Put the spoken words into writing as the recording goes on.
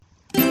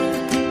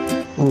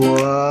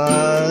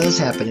What's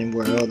happening,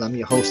 world? I'm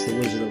your host, the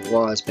Wizard of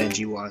Waz,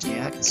 Benji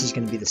Wozniak. This is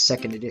going to be the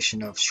second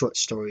edition of short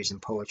stories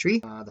and poetry.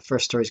 The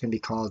first story is going to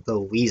be called The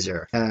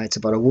Wheezer. It's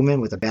about a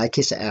woman with a bad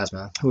case of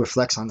asthma who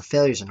reflects on the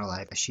failures in her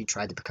life as she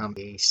tried to become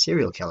a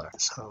serial killer.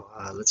 So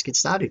let's get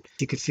started.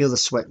 She could feel the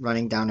sweat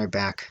running down her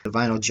back. The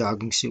vinyl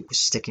jogging suit was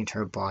sticking to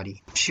her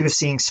body. She was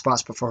seeing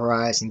spots before her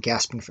eyes and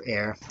gasping for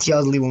air. The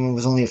elderly woman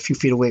was only a few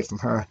feet away from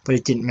her, but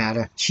it didn't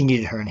matter. She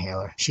needed her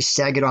inhaler. She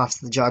staggered off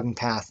the jogging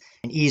path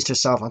and eased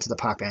herself onto the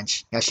park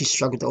bench. As she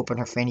struggled to open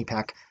her fanny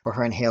pack for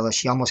her inhaler,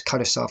 she almost cut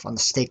herself on the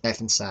steak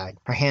knife inside.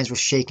 Her hands were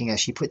shaking as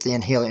she put the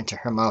inhaler into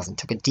her mouth and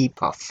took a deep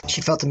puff.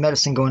 She felt the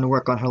medicine going to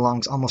work on her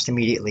lungs almost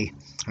immediately,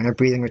 and her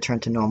breathing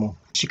returned to normal.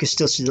 She could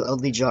still see the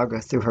elderly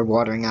jogger through her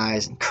watering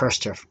eyes and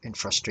cursed her in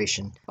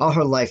frustration. All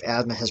her life,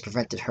 asthma has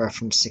prevented her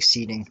from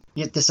succeeding.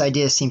 Yet this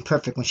idea seemed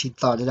perfect when she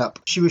thought it up.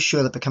 She was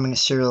sure that becoming a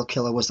serial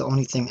killer was the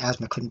only thing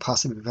asthma couldn't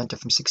possibly prevent her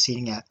from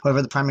succeeding at.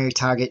 However, the primary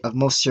target of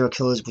most serial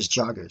killers was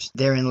joggers.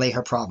 Therein lay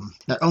her problem.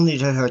 Not only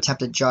did her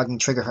attempt at jogging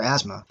trigger her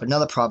asthma, but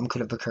another problem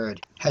could have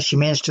occurred. Had she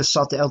managed to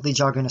assault the elderly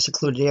jogger in a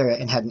secluded area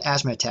and had an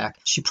asthma attack,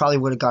 she probably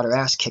would have got her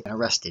ass kicked and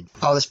arrested.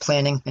 All this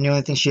planning, and the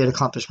only thing she had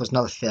accomplished was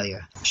another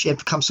failure. She had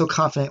become so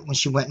confident when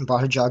she went and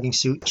bought her jogging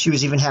suit. She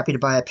was even happy to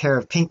buy a pair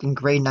of pink and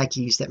gray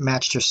Nikes that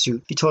matched her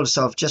suit. She told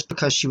herself just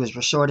because she was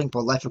resorting to a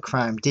life of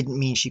crime didn't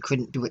mean she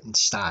couldn't do it in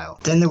style.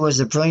 Then there was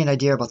the brilliant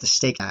idea about the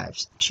steak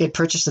knives. She had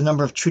purchased a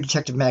number of True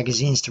Detective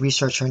magazines to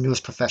research her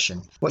newest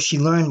profession. What she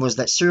learned was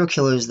that serial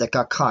killers that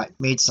got caught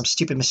made some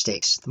stupid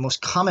mistakes. The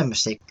most common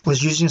mistake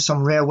was using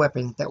some rare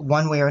weapon that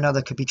one way or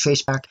another could be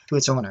traced back to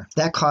its owner.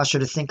 That caused her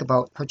to think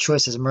about her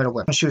choice as a murder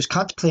weapon. When she was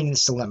contemplating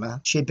this dilemma,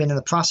 she had been in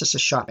the process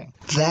of shopping.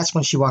 That's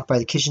when she walked by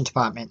the kitchen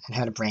department and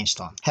had a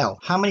brainstorm. Hell,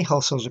 how many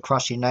households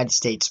across the United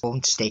States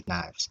own steak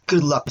knives?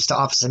 Good luck, Mr.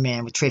 Officer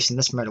Man, with tracing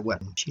this murder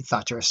weapon, she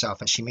thought to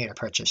herself as she made her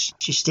purchase.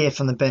 She stared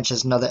from the bench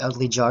as another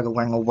elderly jogger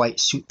wearing a white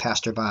suit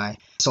passed her by.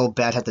 This old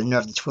bat had the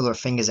nerve to twiddle her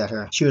fingers at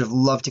her. She would have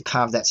loved to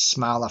carve that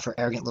smile off her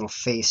arrogant little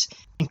face,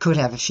 and could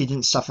have if she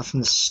didn't suffer from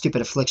this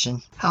stupid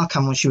affliction. How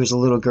come when she was a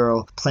little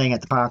girl playing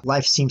at the park,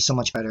 life seemed so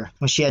much better?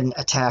 When she had an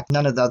attack,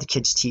 none of the other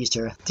kids teased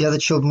her. The other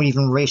children would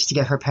even race to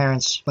get her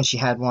parents when she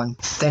had one.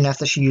 Then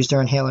after she used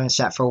her inhaler and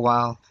sat for a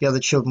while, the other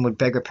children would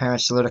beg her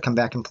parents to let her come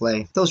back and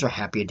play. Those were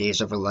happier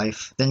days of her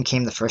life. Then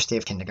came the first day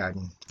of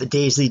kindergarten. The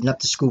days leading up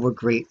to school were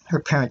great.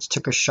 Her parents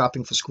took her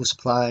shopping for school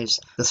supplies.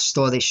 The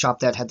store they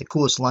shopped at had the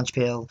coolest lunch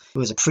pail. It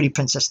was a pretty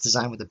princess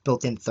design with a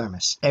built-in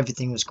thermos.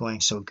 Everything was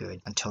going so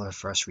good until her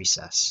first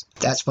recess.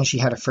 That's when she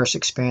had her first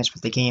experience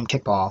with the game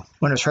kickball.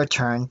 When it was her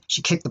turn,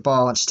 she kicked the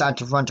ball and started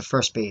to run to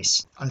first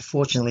base.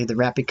 Unfortunately, the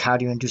rapid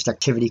cardio-induced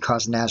activity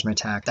caused an asthma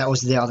attack. That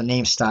was the day all the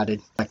names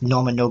started, like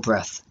Norma No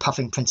Breath,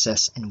 Puffing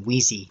Princess, and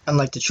Wheezy.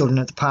 Unlike the children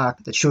at the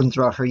park, the children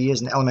throughout her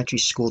years in elementary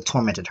school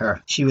tormented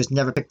her. She was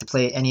never picked to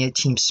play any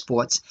team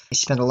sports. She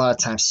spent a lot of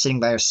time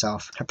sitting by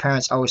herself. Her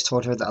parents always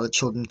told her the other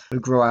children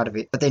would grow out of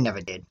it, but they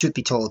never did. Truth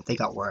be told, they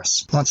got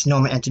worse. Once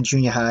Norma entered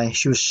junior high,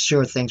 she was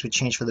sure things would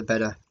change for the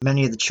better.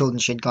 Many of the children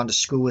she had gone to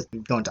school with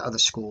would go into other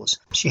schools.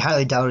 She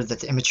highly doubted that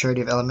the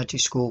immaturity of elementary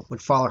school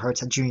would follow her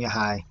to junior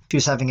high. She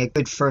was having a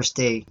good first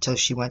day until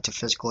she went to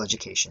physical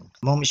education.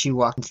 The moment she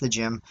walked into the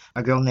gym,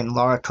 a girl named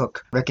Laura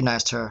Cook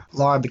recognized her.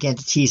 Laura began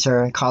to tease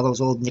her and call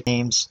those old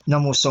nicknames.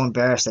 Norma was so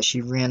embarrassed that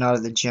she ran out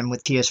of the gym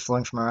with tears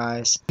flowing from her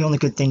eyes. The only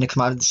good thing to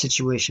come out of the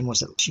situation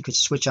was that she could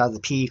switch out of the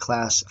PE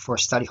class for a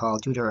study hall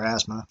due to her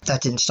asthma.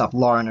 That didn't stop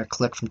Laura and her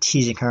clique from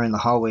teasing her in the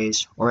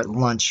hallways or at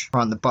lunch or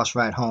on the bus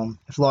ride home.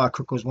 If Laura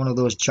Cook was one of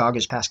those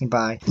joggers passing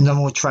by,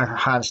 Norma would try her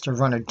hardest to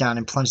run her down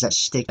and plunge that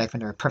steak knife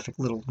into her perfect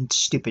little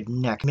stupid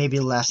neck. Maybe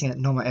the last thing that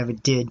Norma ever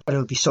did, but it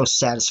would be so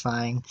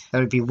satisfying that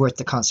it would be worth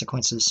the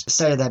consequences. The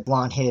sight of that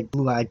blonde-haired,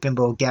 blue-eyed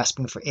bimbo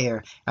gasping for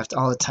air after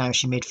all the time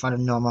she made fun of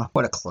Norma,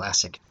 what a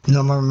classic.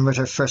 Norma remembered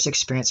her first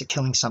experience at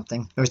killing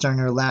something. It was during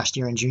her last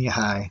year in junior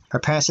high. Her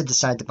parents had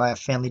decided to buy a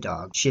family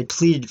dog. She had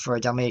pleaded for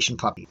a Dalmatian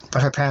puppy,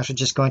 but her parents were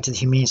just going to the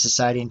Humane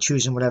Society and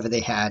choosing whatever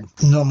they had.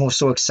 Norma was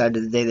so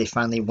excited the day they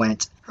finally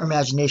went. Her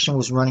imagination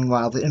was running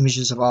wild with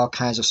images of all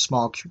kinds of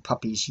small, cute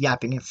puppies,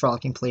 yapping and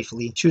frolicking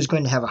playfully. She was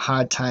going to have a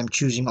hard time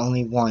choosing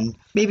only one.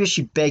 Maybe if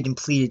she begged and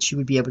pleaded, she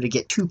would be able to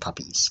get 2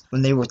 puppies.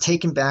 When they were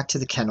taken back to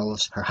the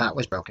kennels, her heart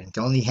was broken.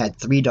 They only had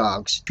 3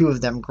 dogs. 2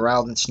 of them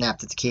growled and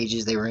snapped at the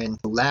cages they were in.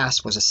 The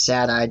last was a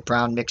sad-eyed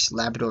brown mixed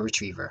Labrador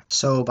retriever.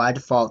 So, by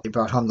default, they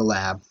brought home the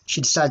lab.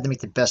 She decided to make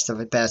the best of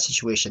a bad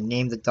situation,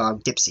 named the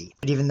dog Dipsy.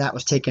 But even that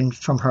was taken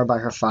from her by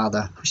her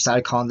father, who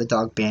started calling the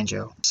dog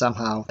Banjo.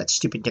 Somehow, that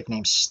stupid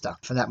nickname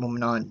stuck. From that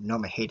moment on,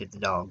 Norma hated the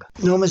dog.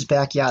 Norma's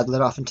backyard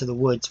led off into the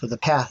woods with a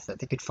path that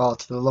they could follow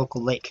to the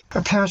local lake.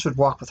 Her parents would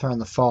walk with her in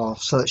the fall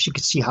so that she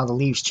could see how the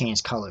leaves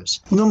changed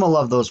colors. Norma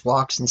loved those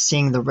walks and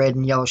seeing the red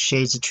and yellow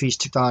shades the trees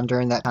took on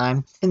during that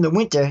time. In the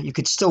winter, you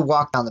could still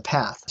walk down the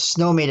path. The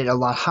snow made it a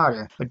lot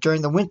harder, but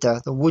during the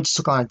winter, the woods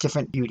took on a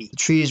different beauty. The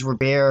trees were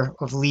bare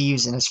of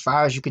leaves, and as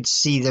far as you could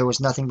see, there was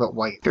nothing but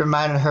white. It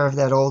reminded her of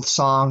that old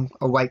song,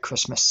 A White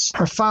Christmas.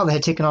 Her father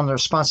had taken on the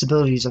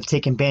responsibilities of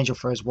taking Banjo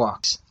for his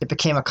walks. It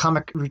became a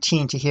comic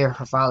routine to hear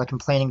her father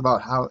complaining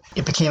about how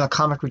It became a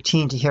comic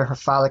routine to hear her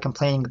father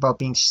complaining about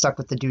being stuck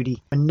with the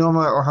duty. When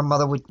Norma or her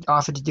mother would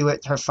offer to do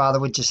it, her father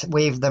would just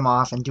wave them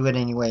off and do it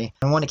anyway.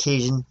 On one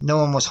occasion, no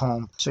one was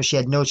home, so she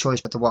had no choice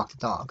but to walk the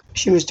dog.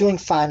 She was doing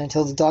fine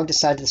until the dog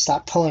decided to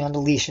stop pulling on the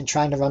leash and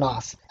trying to run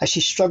off. As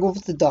she struggled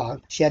with the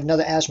dog, she had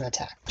another asthma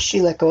attack.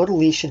 She let go of the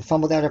leash and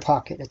fumbled out her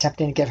pocket,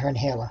 attempting to get her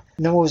inhaler.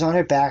 Norma was on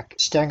her back,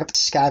 staring up at the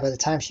sky by the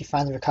time she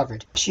finally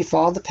recovered. She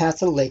followed the path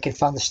to the lake and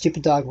found the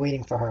stupid dog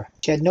waiting for her.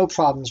 She had no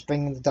problems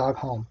bringing the dog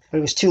home, but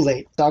it was too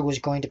late. The dog was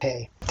going to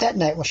pay. That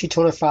night, when she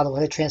told her father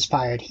what had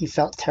transpired, he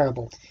felt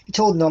terrible. He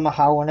told Norma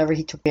how whenever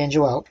he took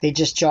Banjo out, they'd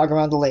just jog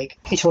around the lake.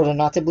 He told her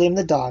not to blame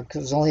the dog, because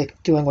it was only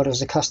doing what it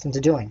was accustomed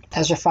to doing.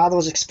 As her father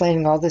was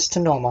explaining all this to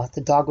Norma,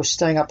 the dog was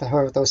staring up at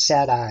her with those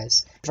sad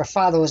eyes. If her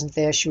father wasn't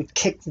there, she would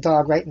kick the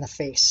dog right in the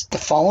face. The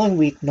following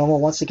week, Norma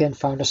once again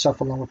found herself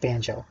alone with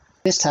Banjo.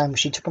 This time, when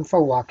she took him for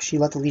a walk, she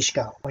let the leash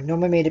go. When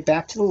Norma made it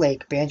back to the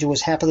lake, Banjo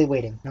was happily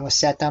waiting. Norma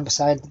sat down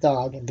beside the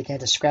dog and began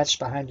to scratch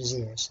behind his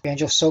ears.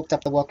 Banjo soaked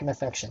up the welcome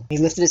affection. He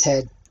lifted his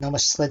head. Norma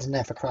slid the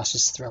knife across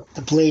his throat.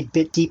 The blade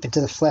bit deep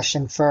into the flesh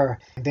and fur,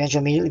 and Banjo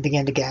immediately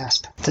began to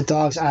gasp. The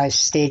dog's eyes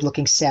stayed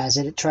looking sad as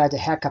it tried to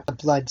hack up the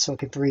blood so it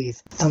could breathe.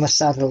 Norma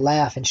started to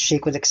laugh and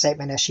shake with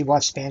excitement as she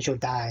watched Banjo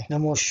die.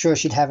 Norma was sure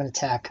she'd have an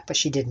attack, but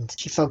she didn't.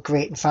 She felt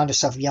great and found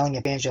herself yelling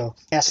at Banjo,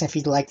 asking if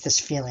he'd like this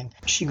feeling.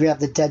 She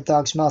grabbed the dead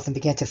dog's mouth and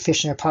began to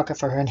fish in her pocket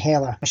for her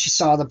inhaler. When she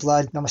saw the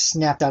blood, Norma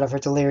snapped out of her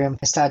delirium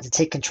and started to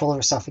take control of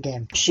herself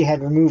again. She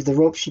had removed the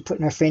rope she put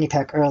in her fanny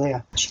pack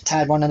earlier. She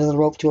tied one end of the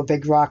rope to a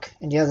big rock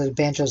and the other to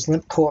Banjo's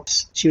limp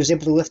corpse. She was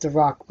able to lift the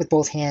rock with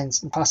both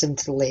hands and toss it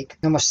into the lake.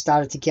 Norma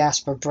started to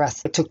gasp for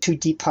breath, but took 2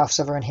 deep puffs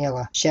of her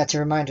inhaler. She had to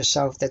remind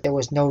herself that there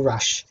was no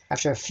rush.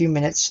 After a few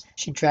minutes,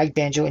 she dragged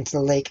Banjo into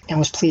the lake and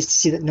was pleased to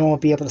see that no one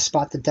would be able to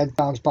spot the dead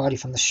dog's body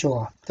from the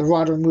shore. The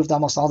rod removed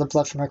almost all the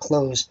blood from her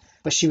clothes,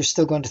 but she was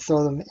still going to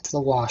throw them into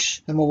the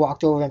wash. Norma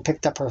walked over and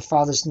picked up her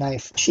father's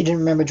knife. She didn't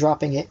remember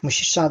dropping it. When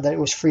she saw that it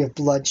was free of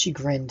blood, she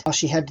grinned. All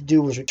she had to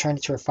do was return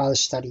it to her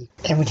father's study,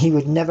 and when he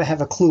would never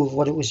have a clue of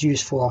what it was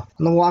used for.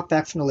 On the walk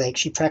back from the lake,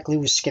 she practically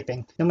was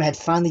skipping. Norma had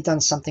finally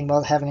done something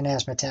while having an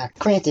asthma attack.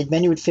 Granted,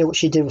 many would feel what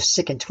she did was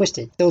sick and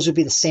twisted. Those would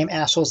be the same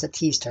assholes that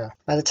teased her.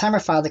 By the time her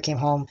father came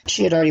home,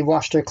 she had already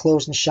washed her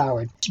clothes and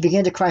showered. She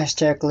began to cry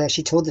hysterically as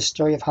she told the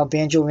story of how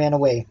Banjo ran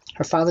away.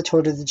 Her father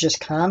told her to just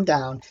calm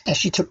down as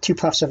she took 2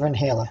 puffs of her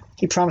inhaler.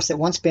 He promised that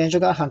once Banjo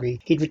got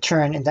hungry, he'd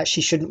return and that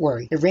she shouldn't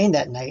worry. It rained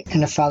that night,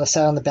 and her father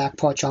sat on the back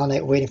porch all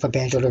night waiting for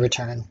Banjo to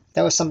return.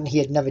 That was something he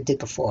had never did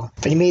before,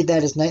 but he made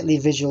that his nightly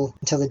vigil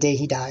until the day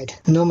he died.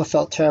 Norma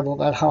felt terrible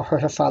about how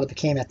hurt her father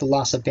became at the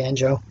loss of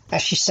Banjo.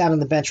 As she sat on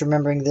the bench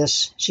remembering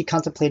this, she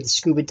contemplated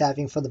scuba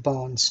diving for the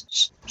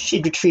bones.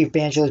 She'd retrieve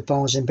Banjo's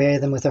bones and bury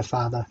them with her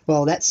father.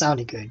 Well, that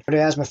sounded good, but her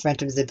asthma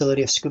prevented the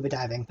ability of scuba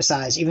diving.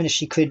 Besides, even if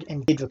she could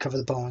and did recover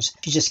the bones,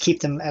 she'd just keep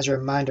them as a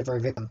reminder of her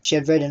victim. She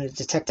had read in a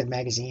detective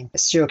magazine that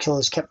serial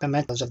killers kept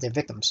mementos of their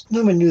victims.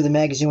 Norma knew the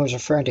magazine was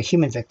referring to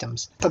human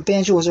victims, but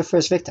Banjo was her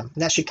first victim,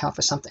 and that should count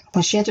for something.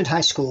 When she entered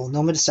high school,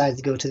 Norma decided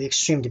to go to the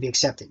extreme to be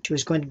accepted. She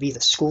was going to be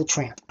the school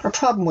tramp. Her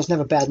problem was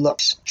never bad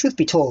looks. Truth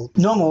be told,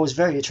 Norma was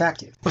very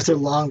attractive. With her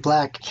long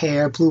black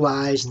hair, blue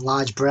eyes, and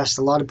large breasts,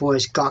 a lot of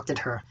boys gawked at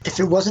her. If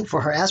it wasn't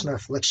for her asthma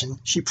affliction,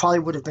 she probably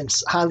would have been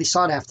highly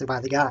sought after by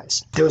the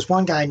guys. There was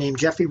one guy named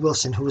Jeffrey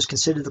Wilson who was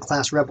considered the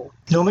class rebel.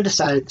 Norma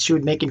decided she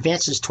would make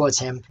advances towards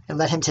him and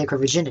let him take her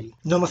virginity.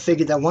 Norma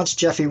figured that once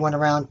Jeffrey went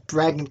around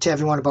bragging to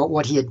everyone about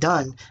what he had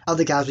done,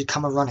 other guys would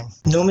come a-running.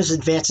 Norma's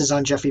advances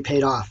on Jeffrey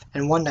paid off,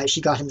 and one night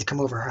she got him to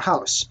come over her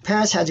house.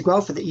 Parents had to go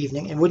out for the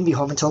evening and wouldn't be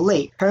home until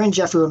late. Her and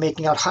Jeffrey were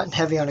making out hot and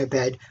heavy on her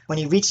bed when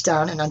he reached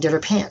down and undid her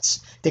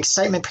pants. The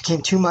excitement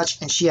became too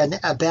much and she had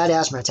a bad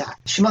asthma attack.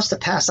 She must have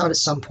passed out at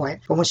some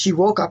point, but when she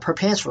woke up, her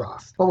pants were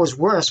off. What was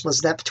worse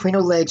was that between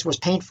her legs was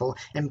painful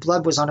and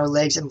blood was on her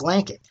legs and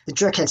blanket. The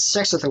jerk had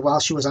sex with her while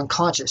she was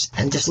unconscious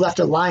and just left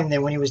her lying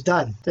there when he was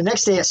done. The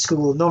next day at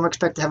school, Norma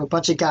expected to have a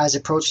bunch of guys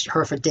approach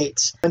her for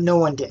dates, but no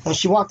one did. When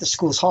she walked the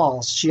school's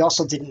halls, she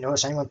also didn't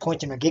notice anyone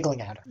pointing or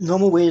giggling at her.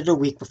 Norma waited a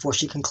week before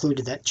she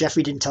concluded that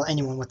Jeffrey didn't tell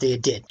anyone what they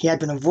had did. He had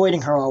been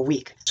avoiding her all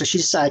week, so she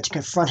decided to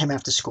confront him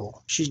after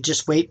school. She'd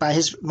just wait by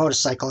his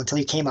motorcycle until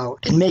he came out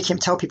and make him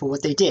tell people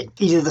what they did.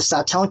 He'd either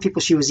start telling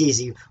people she was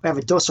easy or have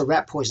a dose of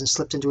rat poison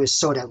slipped into his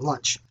soda at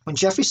lunch. When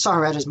Jeffrey saw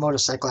her at his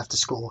motorcycle after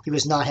school, he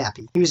was not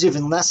happy. He was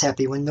even less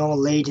happy when Norma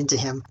laid into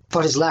him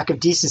about his lack of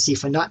decency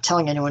for not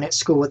telling anyone at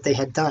school what they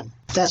had done.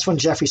 That's when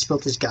Jeffrey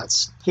spilled his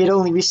guts. He had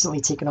only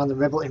recently taken on the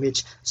rebel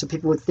image so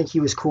people would think he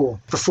was cool.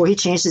 Before he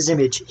changed his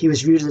image, he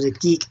was viewed as a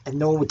geek and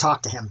no one would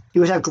talk to him. He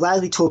would have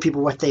gladly told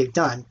people what they had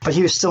done, but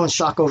he was still in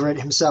shock over it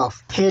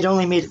himself. He had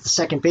only made it to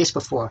second base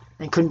before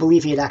and couldn't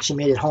believe he had actually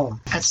made it home.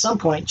 At some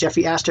point,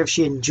 Jeffrey asked her if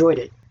she had enjoyed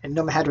it. and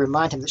Norma had to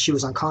remind him that she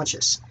was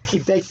unconscious. He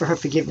begged for her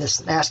forgiveness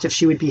and asked if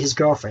she would be his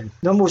girlfriend.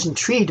 Norma was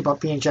intrigued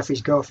about being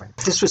Jeffrey's girlfriend.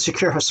 This would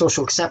secure her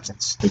social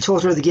acceptance. He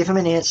told her to give him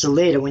an answer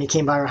later when he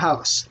came by her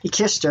house. He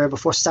kissed her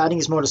before starting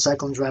his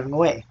motorcycle and driving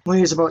away. When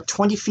he was about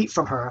 20 feet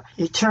from her,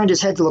 he turned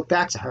his head to look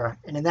back to her,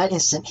 and in that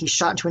instant he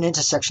shot into an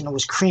intersection and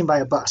was creamed by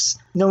a bus.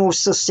 Norma was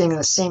still standing in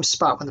the same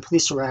spot when the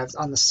police arrived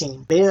on the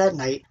scene. Later that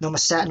night, Norma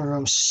sat in her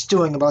room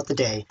stewing about the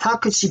day. How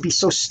could she be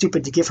so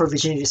stupid to give her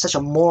virginity to such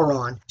a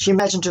moron? She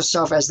imagined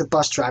herself as the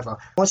bus driver.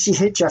 Once she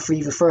hit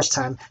Jeffrey the first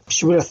time,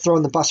 she would have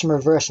thrown the bus in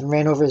reverse and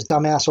ran over his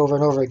dumbass over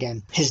and over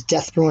again. His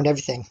death ruined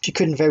everything. She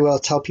couldn't very well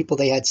tell people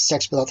they had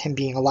sex without him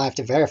being alive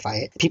to verify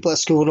it. People at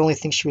school would only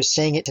think she was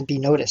saying it to be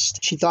noticed.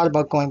 She thought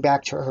about going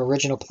back to her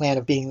original plan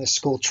of being the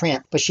school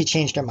tramp, but she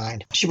changed her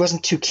mind. She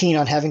wasn't too keen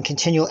on having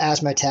continual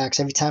asthma attacks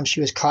every time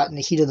she was caught in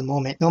the heat of the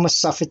moment. Norma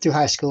suffered through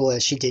high school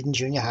as she did in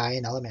junior high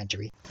and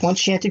elementary. Once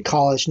she entered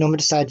college, Norma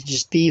decided to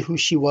just be who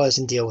she was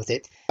and deal with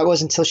it. That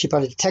was until she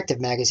bought a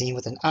detective magazine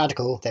with an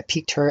article that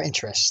piqued her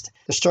interest.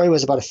 The story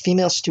was about a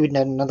female student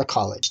at another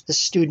college. This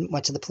student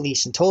went to the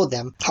police and told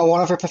them how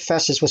one of her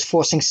professors was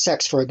forcing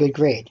sex for a good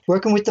grade.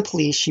 Working with the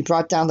police, she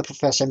brought down the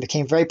professor and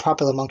became very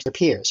popular amongst her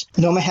peers.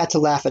 Norma had to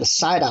laugh at a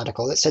side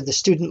article that said the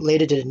student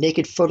later did a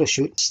naked photo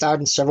shoot and starred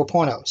in several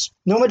pornos.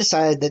 Norma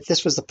decided that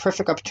this was the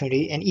perfect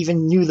opportunity and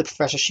even knew the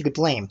professor she could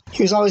blame.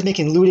 He was always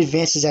making lewd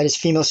advances at his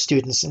female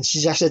students and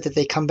suggested that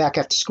they come back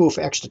after school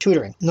for extra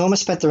tutoring. Norma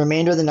spent the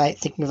remainder of the night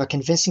thinking of a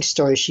convincing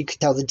story she could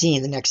tell the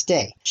dean the next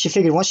day. She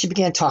figured once she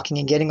began talking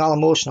and getting all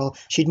emotional,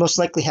 she'd most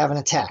likely have an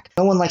attack.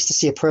 No one likes to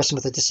see a person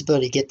with a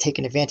disability get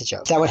taken advantage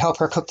of. That would help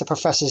her cook the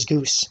professor's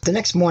goose. The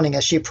next morning,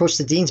 as she approached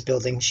the dean's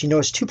building, she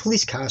noticed 2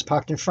 police cars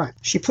parked in front.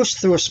 She pushed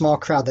through a small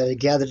crowd that had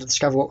gathered to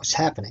discover what was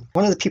happening.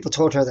 One of the people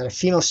told her that a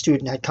female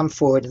student had come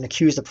forward and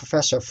accused the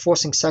professor of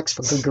forcing sex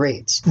for good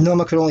grades.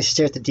 Norma could only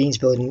stare at the dean's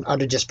building in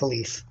utter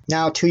disbelief.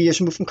 Now, 2 years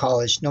removed from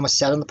college, Norma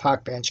sat on the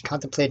park bench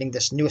contemplating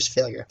this newest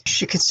failure.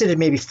 She considered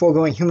maybe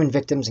foregoing human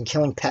victims and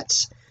killing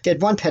pets. She had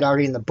one pet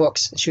already in the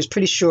books, and she was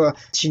pretty sure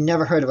she'd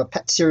never heard of a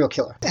pet serial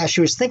killer. As she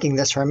was thinking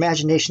this, her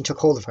imagination took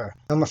hold of her.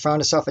 Norma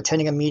found herself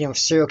attending a meeting of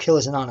Serial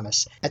Killers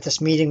Anonymous. At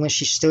this meeting, when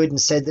she stood and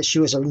said that she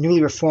was a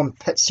newly reformed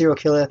pet serial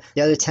killer,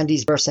 the other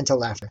attendees burst into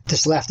laughter.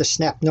 This laughter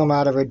snapped Norma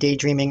out of her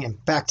daydreaming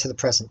and back to the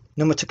present.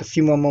 Norma took a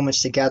few more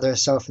moments to gather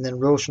herself and then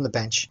rose from the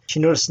bench. She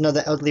noticed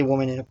another elderly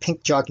woman in a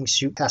pink jogging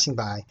suit passing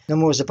by.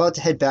 Norma was about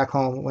to head back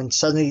home when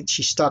suddenly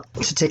she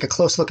stopped to take a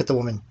close look at the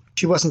woman.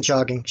 She wasn't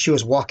jogging, she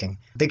was walking.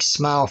 A big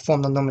smile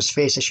formed on Norma's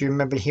face as she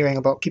remembered hearing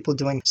about people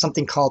doing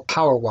something called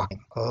power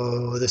walking.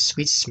 Oh, the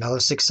sweet smell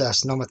of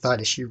success, Norma thought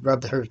as she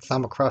rubbed her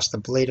thumb across the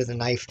blade of the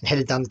knife and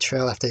headed down the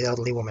trail after the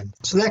elderly woman.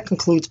 So that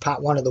concludes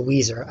part 1 of the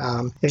Wheezer.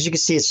 As you can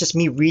see, it's just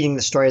me reading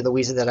the story of the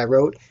Wheezer that I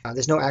wrote.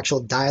 There's no actual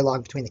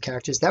dialogue between the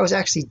characters. That was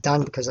actually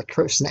done because a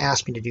person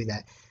asked me to do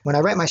that. When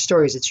I write my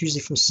stories, it's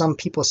usually from some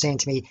people saying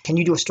to me, can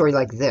you do a story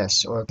like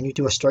this? Or can you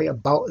do a story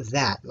about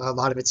that? A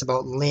lot of it's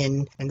about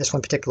Lynn, and this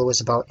one particular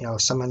was about,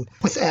 someone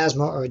with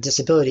asthma or a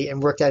disability,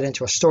 and work that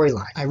into a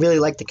storyline. I really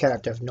liked the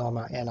character of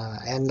Norma, and I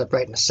ended up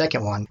writing a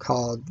second one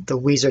called The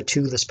Wheezer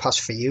 2 This Puss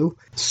for You.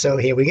 So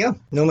here we go.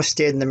 Norma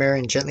stared in the mirror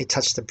and gently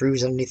touched the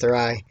bruise underneath her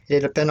eye.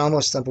 It had been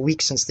almost a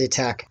week since the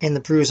attack, and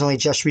the bruise only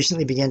just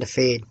recently began to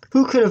fade.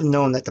 Who could have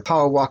known that the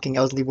power-walking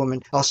elderly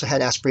woman also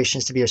had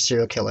aspirations to be a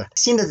serial killer? It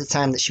seemed at the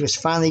time that she was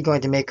finally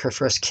going to make her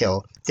first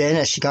kill. Then,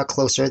 as she got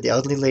closer, the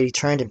elderly lady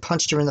turned and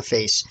punched her in the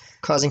face,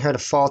 causing her to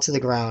fall to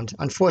the ground.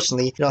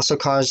 Unfortunately, it also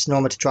caused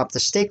Norma to drop the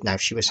steak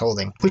knife she was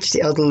holding, which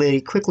the elderly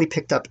lady quickly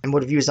picked up and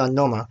would have used on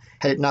Norma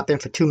had it not been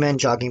for 2 men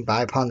jogging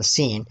by upon the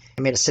scene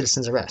and made a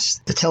citizen's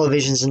arrest. The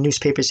televisions and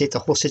newspapers ate the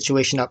whole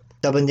situation up,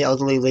 dubbing the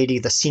elderly lady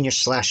the senior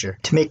slasher.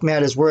 To make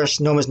matters worse,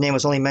 Norma's name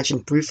was only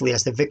mentioned briefly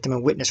as the victim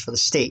and witness for the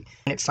state,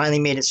 and it finally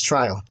made its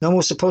trial. Norma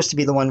was supposed to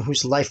be the one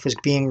whose life was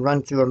being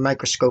run through a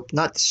microscope,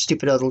 not the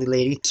stupid elderly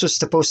lady. This was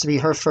supposed to be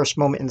her first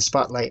moment in the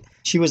spotlight.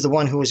 She was the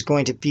one who was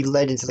going to be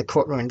led into the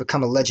courtroom and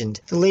become a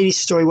legend. The lady's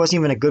story wasn't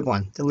even a good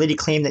one. The lady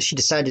claimed that she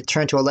decided to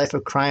turn to a life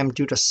of crime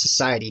due to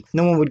society.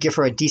 No one would give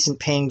her a decent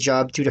paying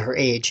job due to her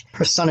age.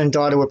 Her son and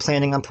daughter were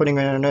planning on putting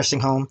her in a nursing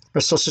home.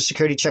 Her social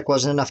security check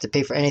wasn't enough to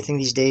pay for anything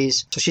these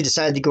days, so she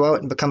decided to go out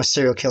and become a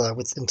serial killer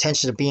with the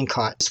intention of being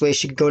caught. This way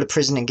she could go to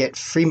prison and get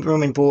free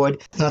room and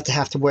board, not to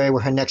have to worry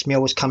where her next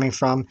meal was coming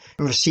from,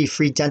 and receive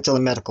free dental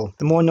and medical.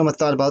 The more Norma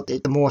thought about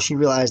it, the more she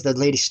realized the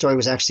lady's story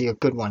was actually a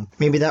good one.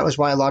 Maybe that was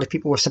why a lot of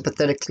people were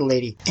sympathetic to the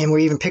lady, and were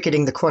even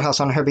picketing the courthouse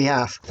on her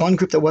behalf. One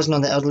group that wasn't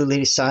on the elderly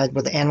lady's side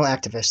were the animal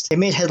activists. They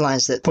made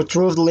headlines that what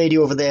drove the lady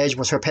over the edge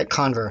was her pet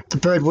conver. The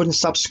bird wouldn't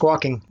stop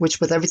squawking, which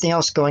with everything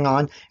else going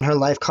on in her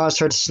life caused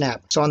her to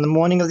snap. So on the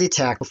morning of the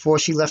attack, before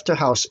she left her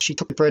house, she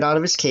took the bird out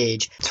of his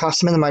cage,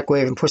 tossed him in the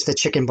microwave, and pushed the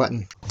chicken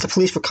button. The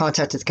police were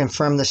contacted to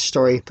confirm this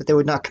story, but they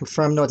would not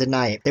confirm nor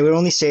deny it. They would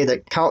only say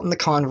that Carlton the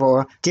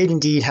convor did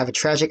indeed have a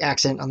tragic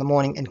accident on the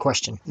morning in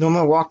question.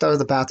 Norma walked out of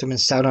the bathroom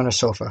and sat on her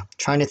sofa,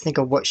 trying to think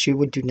of what she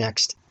would do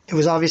next. It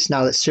was obvious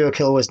now that serial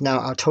killer was now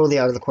totally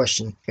out of the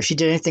question. If she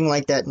did anything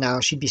like that now,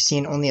 she'd be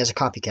seen only as a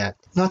copycat.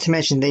 Not to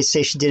mention, they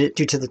say she did it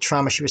due to the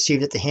trauma she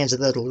received at the hands of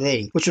the elderly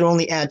lady, which would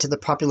only add to the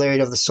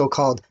popularity of the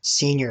so-called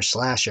senior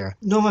slasher.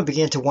 Norma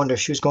began to wonder if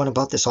she was going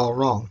about this all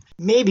wrong.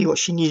 Maybe what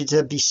she needed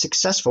to be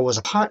successful was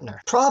a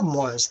partner. Problem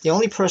was, the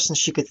only person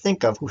she could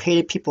think of who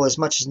hated people as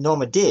much as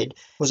Norma did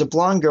was a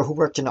blonde girl who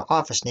worked in an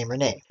office named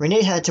Renee.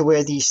 Renee had to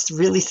wear these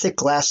really thick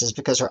glasses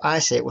because her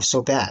eyesight was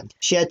so bad.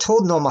 She had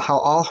told Norma how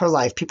all her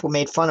life people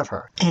made fun of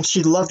her, and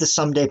she'd love to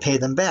someday pay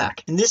them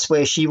back. In this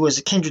way, she was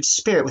a kindred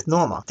spirit with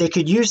Norma. They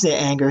could use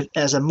their anger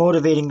as a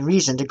motivating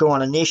reason to go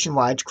on a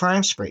nationwide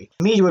crime spree.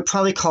 The media would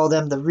probably call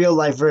them the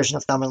real-life version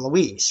of Thelma and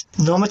Louise.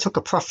 Norma took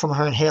a puff from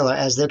her inhaler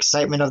as the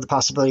excitement of the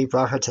possibility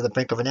brought her to the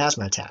brink of an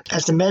asthma attack.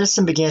 As the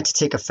medicine began to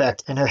take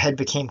effect and her head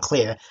became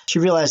clear, she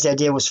realized the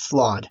idea was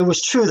flawed. It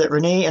was true that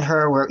Renee and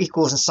her were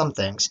equals in some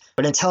things,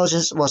 but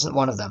intelligence wasn't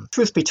one of them.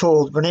 Truth be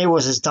told, Renee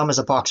was as dumb as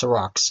a box of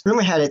rocks.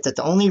 Rumor had it that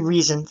the only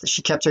reason that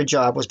she kept her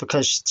job was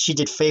because she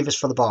did favors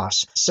for the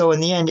boss. So in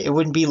the end, it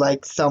wouldn't be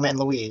like Thelma and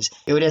Louise.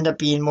 It would end up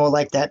being more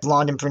like that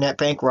blonde and brunette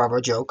bank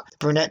robber joke. The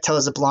brunette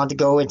tells the blonde to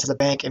go into the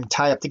bank and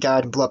tie up the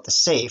guard and blow up the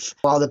safe,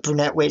 while the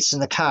brunette waits in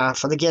the car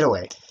for the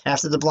getaway.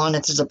 After the blonde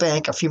enters the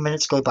bank, a few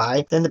minutes go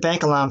by, then the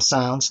bank alarm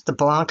sounds. The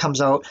blonde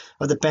comes out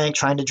of the bank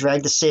trying to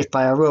drag the safe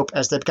by a rope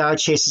as the guard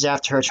chases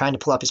after her trying to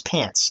pull up his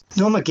pants.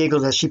 Norma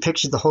giggled as she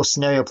pictured the whole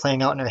scenario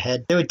playing out in her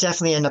head. They would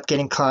definitely end up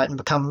getting caught and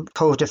become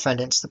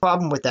co-defendants. The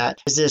problem with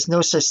that is there's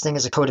no such thing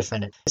as a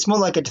co-defendant. It's more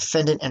like a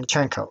defendant and a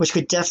turncoat, which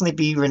could definitely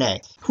be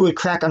Renee, who would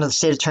crack under the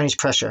state attorney's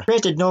pressure.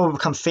 Granted, Norma would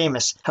become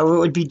famous, however it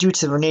would be due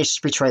to Renee's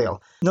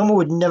betrayal. Norma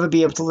would never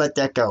be able to let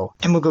that go,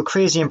 and would go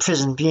crazy in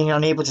prison being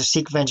unable to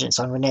seek vengeance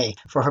on Renee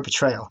for her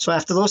betrayal. So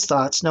after those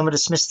thoughts, Norma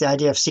dismissed the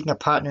idea of seeking a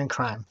partner in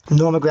crime.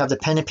 Norma grabbed a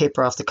pen and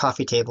paper off the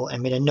coffee table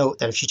and made a note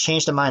that if she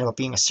changed her mind about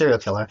being a serial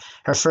killer,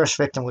 her first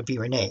victim would be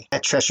Renee,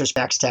 that treacherous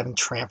backstabbing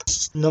tramp.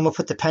 Norma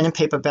put the pen and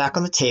paper back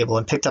on the table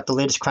and picked up the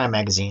latest crime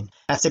magazine.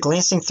 After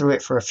glancing through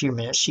it for a few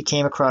minutes, she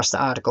came across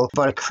the article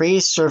about a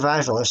crazed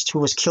survivalist who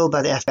was killed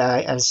by the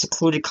FBI at a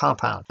secluded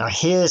compound. Now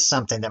here's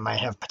something that might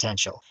have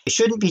potential. It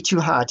shouldn't be too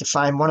hard to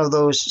find one of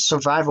those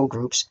survival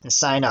groups and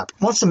sign up.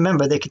 Once a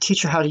member, they could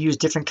teach her how to use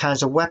different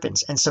kinds of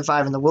weapons and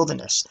survive in the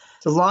wilderness.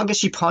 The longer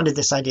she pondered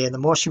this idea, the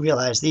more she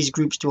realized these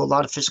groups do a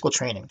lot of physical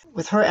training.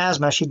 With her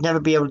asthma, she'd never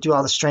be able to do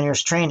all the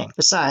strenuous training.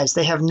 Besides,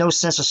 they have no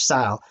sense of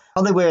style.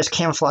 All they wear is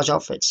camouflage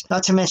outfits.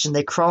 Not to mention,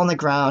 they crawl on the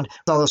ground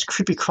with all those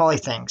creepy crawly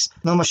things.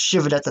 Norma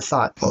shivered at the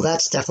thought. Well,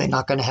 that's definitely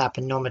not going to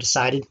happen, Norma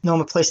decided.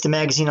 Norma placed the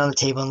magazine on the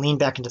table and leaned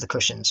back into the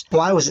cushions.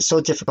 Why was it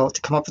so difficult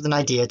to come up with an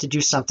idea to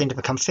do something to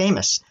become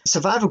famous? The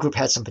survival group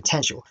had some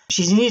potential.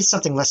 She needed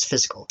something less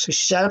physical. So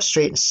she sat up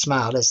straight and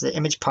smiled as the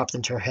image popped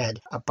into her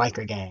head. A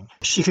biker gang.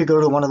 She could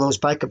go to one of those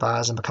biker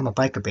bars and become a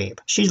biker babe.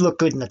 She'd look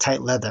good in the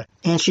tight leather,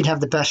 and she'd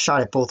have the best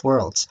shot at both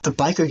worlds. The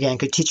biker gang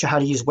could teach her how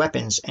to use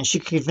weapons, and she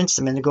could convince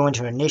them into going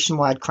to a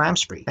nationwide crime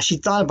spree. As she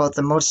thought about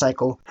the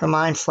motorcycle, her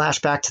mind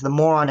flashed back to the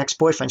moron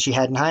ex-boyfriend she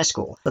had in high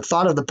school. The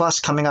thought of the bus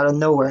coming out of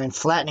nowhere and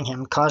flattening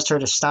him caused her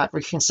to start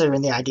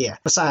reconsidering the idea.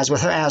 Besides,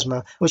 with her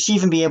asthma, would she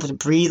even be able to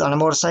breathe on a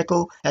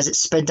motorcycle as it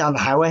sped down the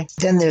highway?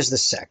 Then there's the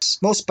sex.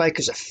 Most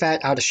bikers are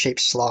fat, out-of-shape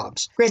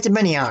slobs. Granted,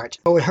 many aren't,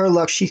 but with her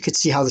luck, she could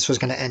see how this was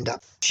going to end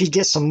up. She'd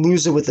get some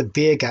loser with a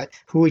beer gut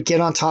who would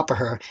get on top of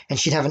her, and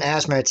she'd have an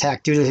asthma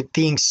attack due to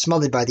being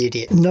smothered by the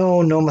idiot.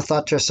 No, Norma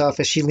thought to herself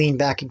as she leaned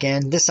back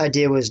again, this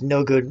idea was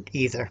no good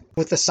either.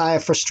 With a sigh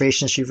of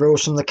frustration, she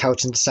rose from the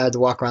couch and decided to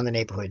walk around the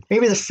neighborhood.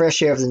 Maybe the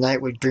fresh air of the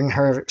night would bring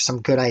her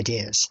some good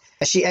ideas.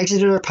 As she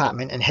exited her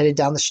apartment and headed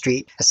down the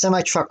street, a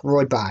semi-truck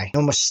roared by.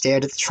 Norma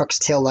stared at the truck's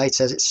tail lights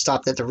as it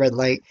stopped at the red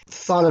light. The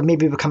thought of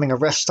maybe becoming a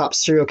rest stop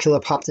serial killer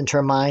popped into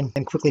her mind,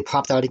 then quickly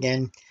popped out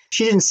again.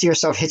 She didn't see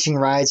herself hitching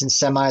rides in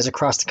semis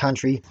across the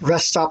country.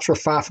 Rest stops were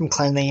far from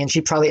cleanly, and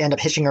she'd probably end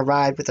up hitching a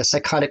ride with a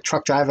psychotic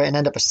truck driver and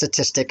end up a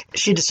statistic.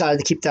 She decided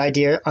to keep the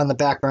idea on the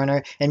back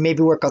burner and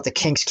maybe work out the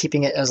kinks,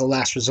 keeping it as a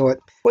last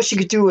resort. What she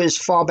could do is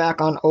fall back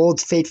on Old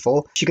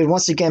Faithful. She could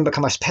once again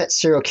become a pet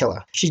serial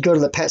killer. She'd go to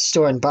the pet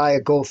store and buy a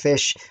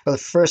goldfish. For the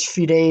first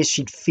few days,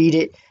 she'd feed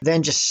it,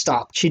 then just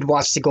stop. She'd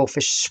watch the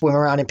goldfish swim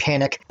around in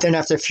panic. Then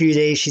after a few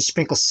days, she'd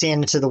sprinkle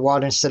sand into the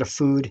water instead of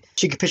food.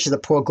 She could picture the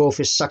poor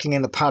goldfish sucking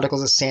in the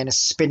particles of sand and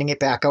spitting it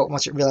back out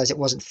once it realized it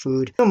wasn't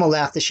food. Norma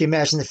laughed as she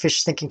imagined the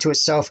fish thinking to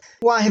itself,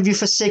 "Why have you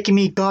forsaken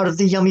me, God of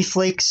the yummy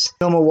flakes?"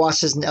 Norma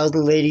watched as an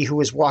elderly lady who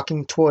was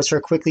walking towards her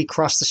quickly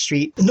crossed the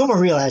street. Norma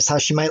realized how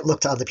she might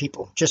look to other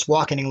people, just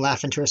walking and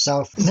laughing to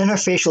herself. And then her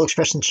facial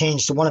expression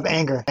changed to one of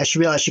anger as she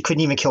realized she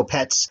couldn't even kill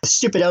pets. The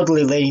stupid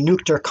elderly lady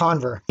nuked her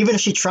conver. Even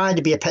if she tried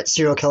to be a pet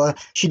serial killer,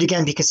 she'd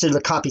again be considered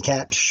a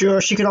copycat. Sure,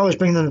 she could always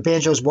bring them to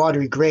Banjo's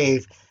watery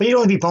grave, but he'd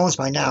only be bones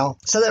by now,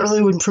 so that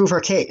really wouldn't prove her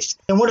case.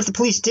 And what if the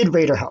police did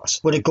raid her house.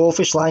 Would a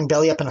goldfish lying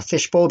belly up in a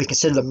fishbowl be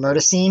considered a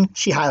murder scene?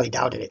 She highly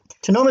doubted it.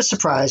 To Norma's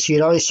surprise, she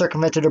had already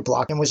circumvented her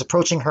block and was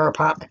approaching her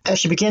apartment. As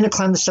she began to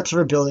climb the steps of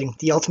her building,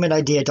 the ultimate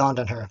idea dawned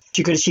on her.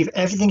 She could achieve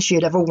everything she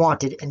had ever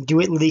wanted and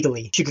do it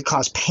legally. She could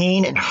cause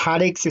pain and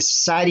heartache through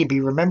society and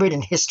be remembered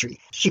in history.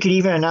 She could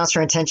even announce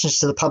her intentions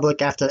to the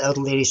public after the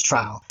elder lady's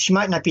trial. She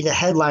might not be the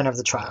headline of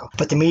the trial,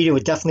 but the media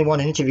would definitely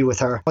want an interview with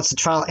her once the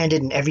trial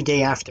ended and every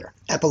day after.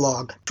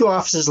 Epilogue. 2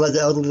 officers led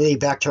the elderly lady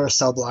back to her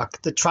cell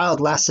block. The trial had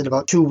lasted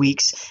about 2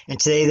 weeks, and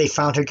today they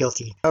found her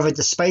guilty. However,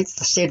 despite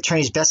the state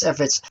attorney's best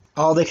efforts,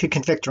 all they could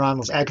convict her on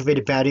was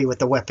aggravated battery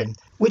with a weapon,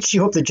 which she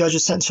hoped the judge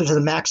would sentence her to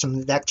the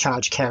maximum that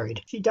charge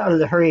carried. She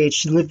doubted at her age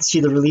she'd live to see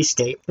the release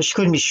date, but she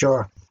couldn't be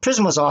sure.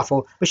 Prison was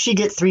awful, but she'd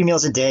get 3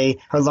 meals a day,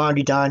 her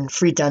laundry done,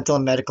 free dental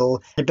and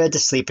medical, and a bed to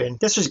sleep in.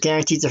 This was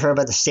guaranteed to her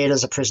by the state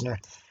as a prisoner.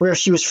 Where if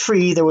she was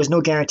free, there was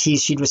no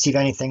guarantees she'd receive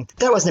anything.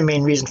 That wasn't the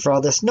main reason for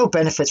all this. No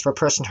benefits for a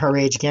person her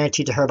age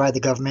guaranteed to her by the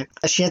government.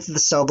 As she entered the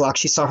cell block,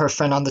 she saw her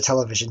friend on the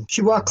television.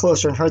 She walked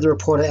closer and heard the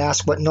reporter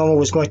ask what Norma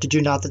was going to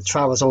do now that the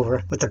trial was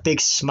over. With a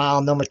big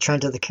smile, Norma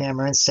turned to the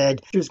camera and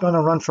said she was going to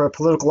run for a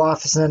political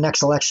office in the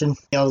next election.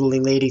 The elderly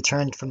lady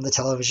turned from the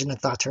television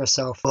and thought to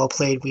herself, "Well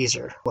played,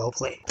 Wheezer. Well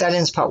played." That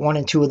ends part 1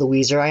 and 2 of the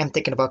Wheezer. I am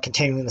thinking about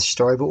continuing the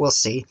story, but we'll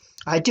see.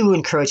 I do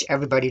encourage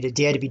everybody to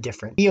dare to be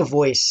different. Be a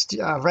voice,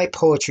 write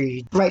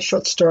poetry, write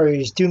short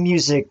stories, do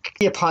music,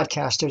 be a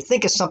podcaster.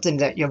 Think of something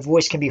that your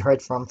voice can be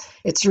heard from.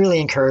 It's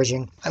really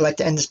encouraging. I'd like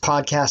to end this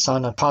podcast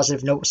on a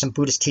positive note with some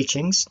Buddhist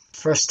teachings.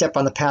 First step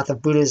on the path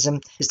of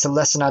Buddhism is to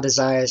lessen our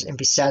desires and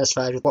be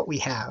satisfied with what we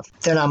have.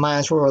 Then our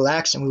minds will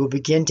relax and we will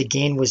begin to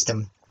gain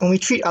wisdom. When we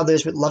treat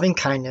others with loving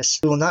kindness,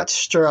 we will not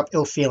stir up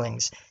ill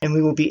feelings, and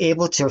we will be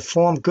able to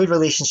form good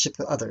relationships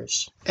with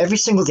others. Every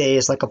single day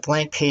is like a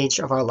blank page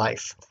of our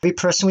life. Every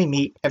person we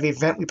meet, every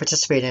event we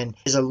participate in,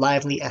 is a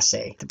lively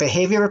essay. The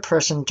behavior of a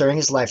person during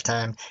his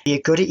lifetime, be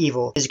it good or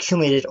evil, is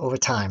accumulated over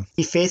time.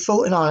 Be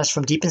faithful and honest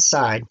from deep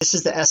inside. This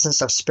is the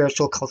essence of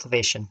spiritual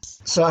cultivation.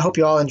 So I hope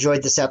you all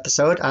enjoyed this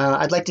episode.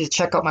 I'd like to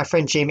check out my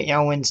friend Jamie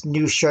Elwin's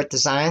new shirt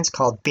designs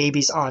called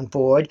Babies on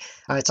Board.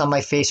 It's on my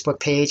Facebook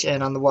page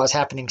and on the What's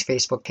Happening's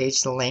Facebook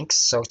page, the links,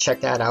 so check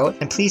that out.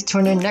 And please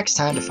tune in next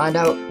time to find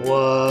out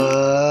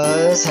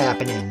what's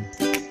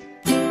happening.